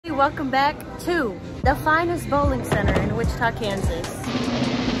welcome back to the finest bowling center in Wichita, Kansas.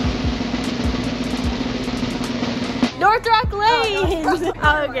 North Rock Lanes!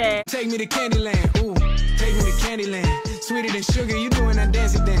 Okay. Take me to Candyland, ooh, take me to Candyland. Sweeter than sugar, you doing that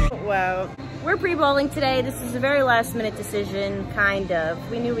dancey dance. Wow. We're pre-bowling today. This is a very last minute decision, kind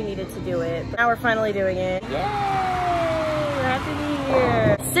of. We knew we needed to do it, but now we're finally doing it. Yay! We're happy to be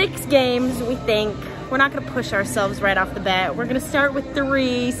here. 6 games, we think. We're not gonna push ourselves right off the bat. We're gonna start with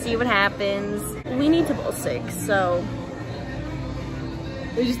 3, see what happens. We need to bowl 6, so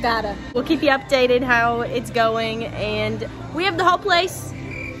we just gotta. We'll keep you updated how it's going, and we have the whole place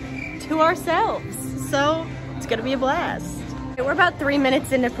to ourselves, so it's gonna be a blast. We're about 3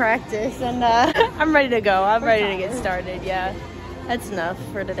 minutes into practice, and I'm ready to go. I'm ready to get started, yeah. That's enough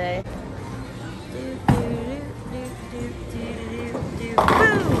for today.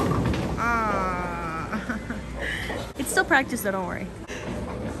 It's still practice though, don't worry.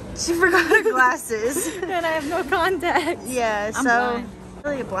 She forgot her glasses. And I have no contacts. Yeah, I'm so blind.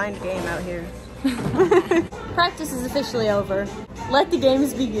 Really a blind game out here. Practice is officially over. Let the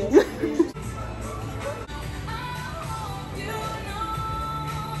games begin.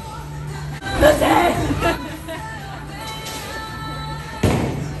 That's it!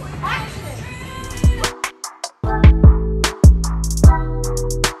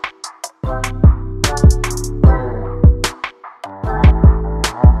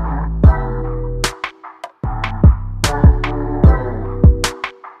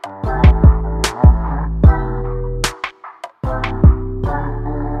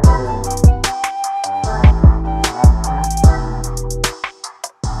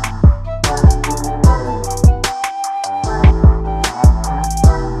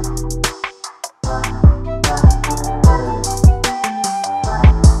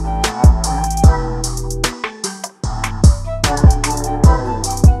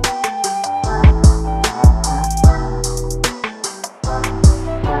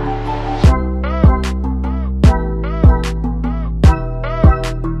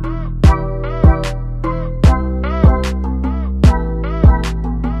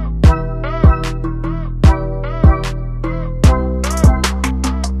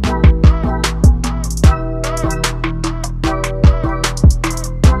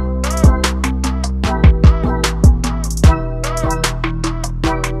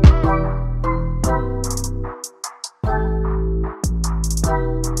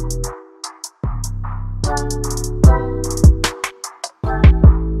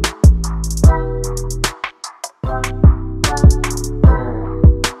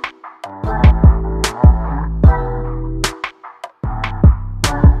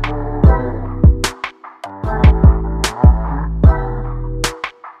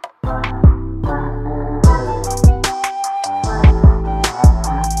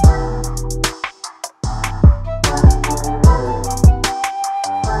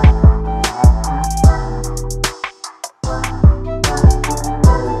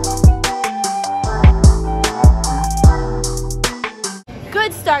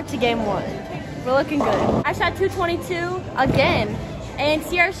 Start to game 1. We're looking good. I shot 222 again, and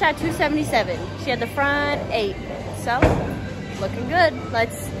Sierra shot 277. She had the front 8, so looking good.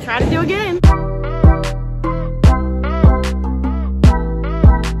 Let's try to do a game.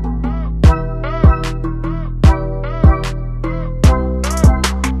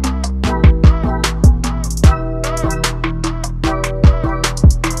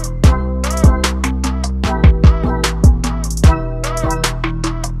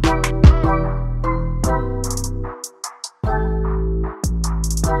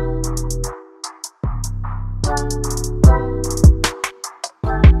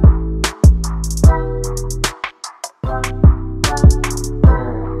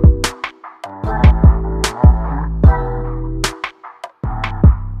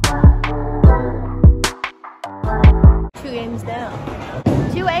 Down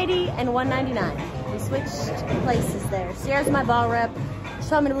 280 and 199. We switched places there. Sierra's my ball rep. She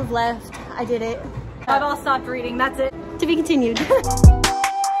told me to move left. I did it. I've all stopped reading. That's it. To be continued. Giving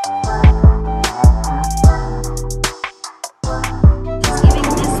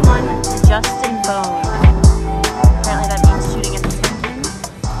this one to Justin Bone. Apparently that means shooting at the tendon.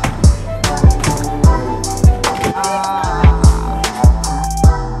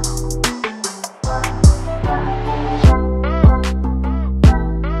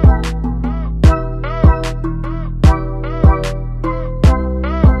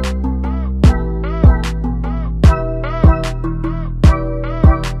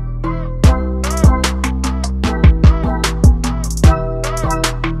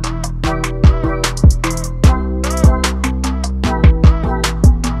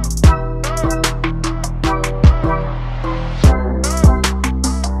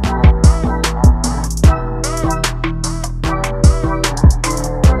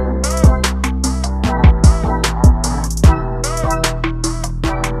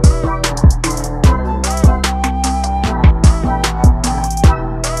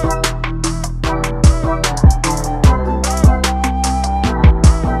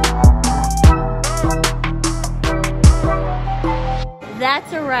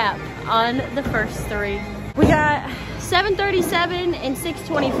 wrap on the first 3. We got 737 and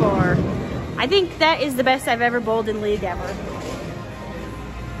 624. I think that is the best I've ever bowled in League ever.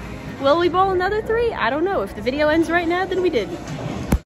 Will we bowl another 3? I don't know. If the video ends right now, then we didn't.